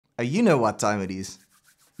You know what time it is.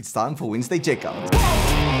 It's time for Wednesday checkout.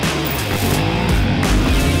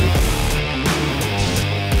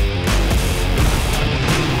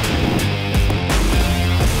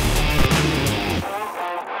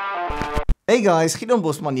 Hey guys, Gideon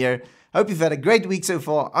Bosman here. Hope you've had a great week so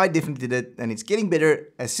far. I definitely did, and it's getting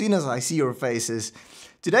better as soon as I see your faces.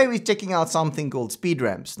 Today we're checking out something called speed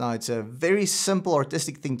ramps. Now it's a very simple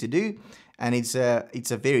artistic thing to do, and it's a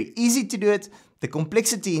very easy to do it. The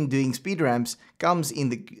complexity in doing speed ramps comes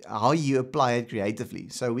in how you apply it creatively.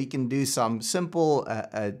 So we can do some simple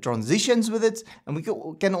transitions with it, and we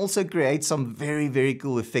can also create some very, very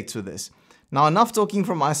cool effects with this. Now enough talking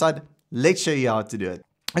from my side, let's show you how to do it.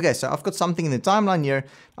 Okay, so I've got something in the timeline here.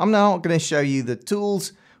 I'm now going to show you the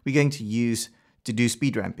tools we're going to use to do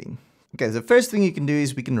speed ramping. Okay, the first thing you can do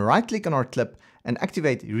is we can right click on our clip and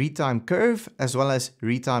activate retime curve as well as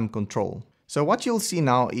retime control. So what you'll see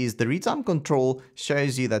now is the retime control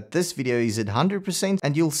shows you that this video is at 100%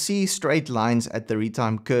 and you'll see straight lines at the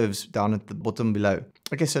retime curves down at the bottom below.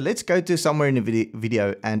 Okay, so let's go to somewhere in the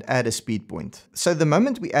video and add a speed point. So the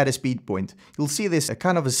moment we add a speed point, you'll see there's a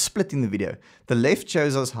kind of a split in the video. The left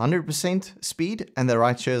shows us 100% speed and the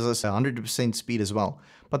right shows us 100% speed as well.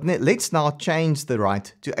 But let's now change the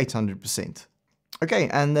right to 800%. Okay,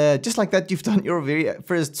 and just like that, you've done your very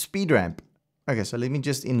first speed ramp. Okay, so let me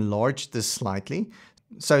just enlarge this slightly.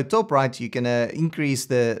 So top right, you can increase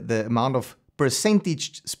the amount of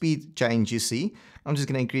percentage speed change you see. I'm just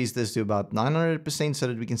going to increase this to about 900% so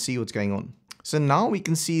that we can see what's going on. So now we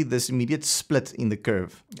can see this immediate split in the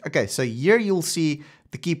curve. Okay, so here you'll see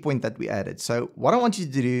the key point that we added. So what I want you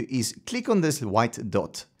to do is click on this white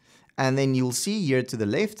dot. And then you'll see here to the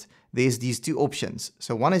left, there's these two options.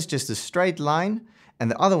 So one is just a straight line,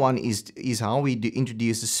 and the other one is how we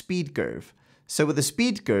introduce a speed curve. So with the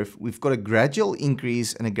speed curve, we've got a gradual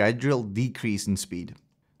increase and a gradual decrease in speed.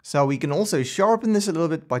 So we can also sharpen this a little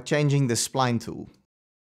bit by changing the spline tool.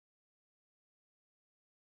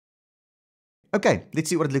 Okay, let's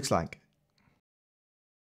see what it looks like.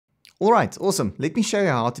 All right, awesome. Let me show you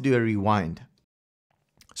how to do a rewind.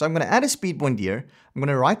 So I'm going to add a speed point here. I'm going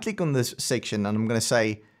to right click on this section and I'm going to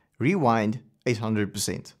say rewind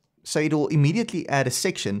 800%. So it will immediately add a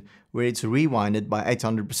section where it's rewinded by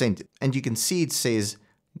 800%. And you can see it says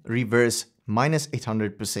reverse minus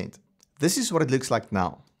 800%. This is what it looks like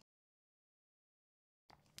now.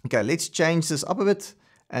 Okay, let's change this up a bit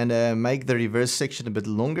and make the reverse section a bit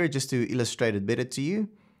longer just to illustrate it better to you.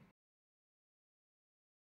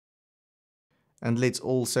 And let's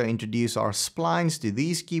also introduce our splines to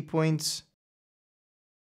these key points.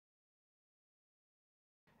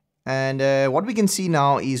 And what we can see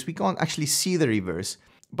now is we can't actually see the reverse,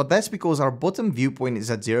 but that's because our bottom viewpoint is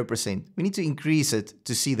at 0%. We need to increase it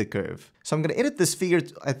to see the curve. So I'm going to edit this figure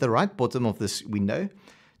at the right bottom of this window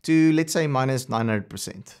to, let's say, minus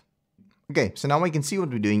 900%. Okay, so now we can see what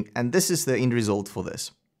we're doing, and this is the end result for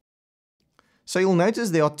this. So you'll notice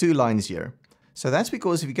there are two lines here. So that's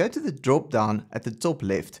because if you go to the drop down at the top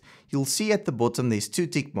left, you'll see at the bottom there's two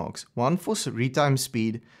tick marks, one for retime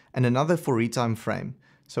speed and another for retime frame.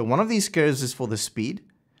 So one of these curves is for the speed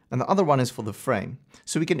and the other one is for the frame.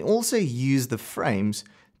 So we can also use the frames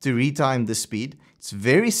to retime the speed. It's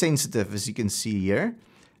very sensitive, as you can see here.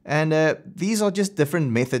 And these are just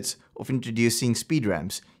different methods of introducing speed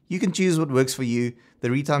ramps. You can choose what works for you. The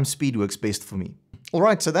retime speed works best for me.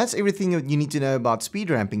 Alright, so that's everything you need to know about speed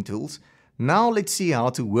ramping tools. Now let's see how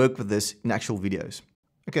to work with this in actual videos.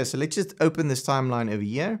 Okay, so let's just open this timeline over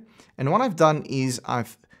here. And what I've done is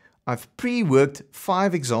I've pre-worked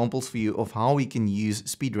 5 examples for you of how we can use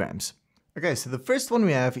speed ramps. Okay, so the first one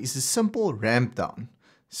we have is a simple ramp down.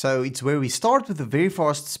 So it's where we start with a very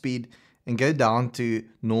fast speed and go down to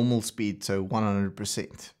normal speed, so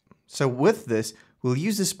 100%. So with this, we'll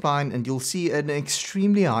use the spline and you'll see an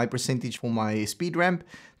extremely high percentage for my speed ramp.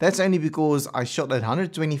 That's only because I shot at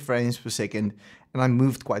 120 frames per second and I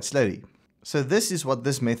moved quite slowly. So this is what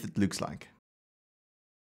this method looks like.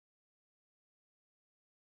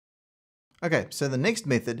 Okay, so the next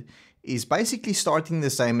method is basically starting the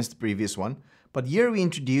same as the previous one, but here we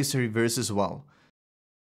introduce a reverse as well.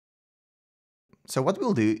 So what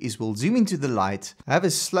we'll do is we'll zoom into the light, have a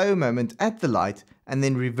slow moment at the light, and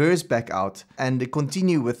then reverse back out and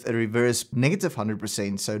continue with a reverse negative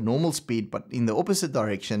 100%, so normal speed but in the opposite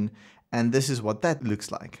direction, and this is what that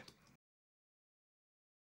looks like.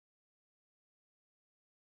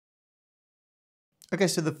 Okay,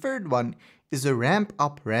 so the third one is a ramp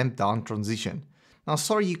up, ramp down transition. Now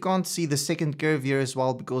sorry you can't see the second curve here as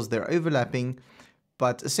well because they're overlapping,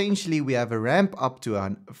 but essentially we have a ramp up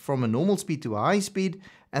to from a normal speed to a high speed,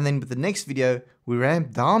 and then with the next video we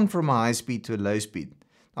ramp down from a high speed to a low speed.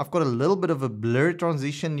 I've got a little bit of a blur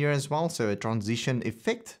transition here as well, so a transition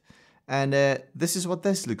effect. And this is what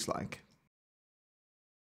this looks like.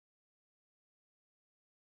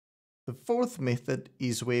 The fourth method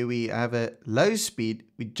is where we have a low speed,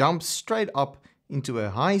 we jump straight up into a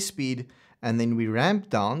high speed, and then we ramp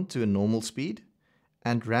down to a normal speed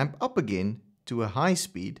and ramp up again to a high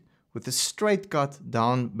speed with a straight cut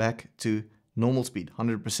down back to normal speed,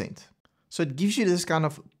 100%. So it gives you this kind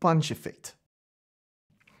of punch effect.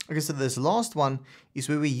 Okay, so this last one is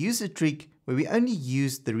where we use a trick where we only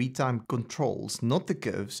use the retime controls, not the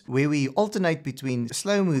curves, where we alternate between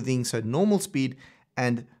slow moving, so normal speed,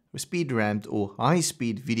 and speed ramped or high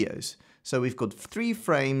speed videos. So we've got 3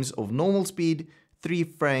 frames of normal speed, 3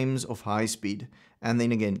 frames of high speed, and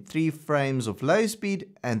then again 3 frames of low speed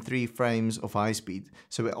and 3 frames of high speed.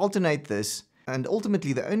 So we alternate this, and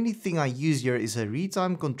ultimately the only thing I use here is a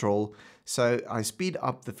retime control. So I speed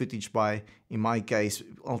up the footage by, in my case,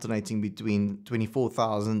 alternating between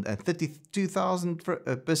 24,000 and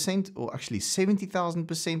 32,000%, or actually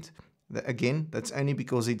 70,000%. Again, that's only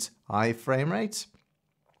because it's high frame rates.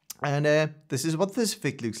 And this is what this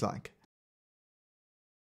effect looks like.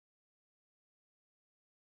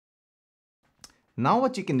 Now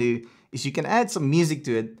what you can do is you can add some music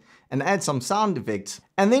to it and add some sound effects,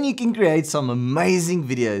 and then you can create some amazing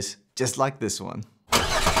videos just like this one.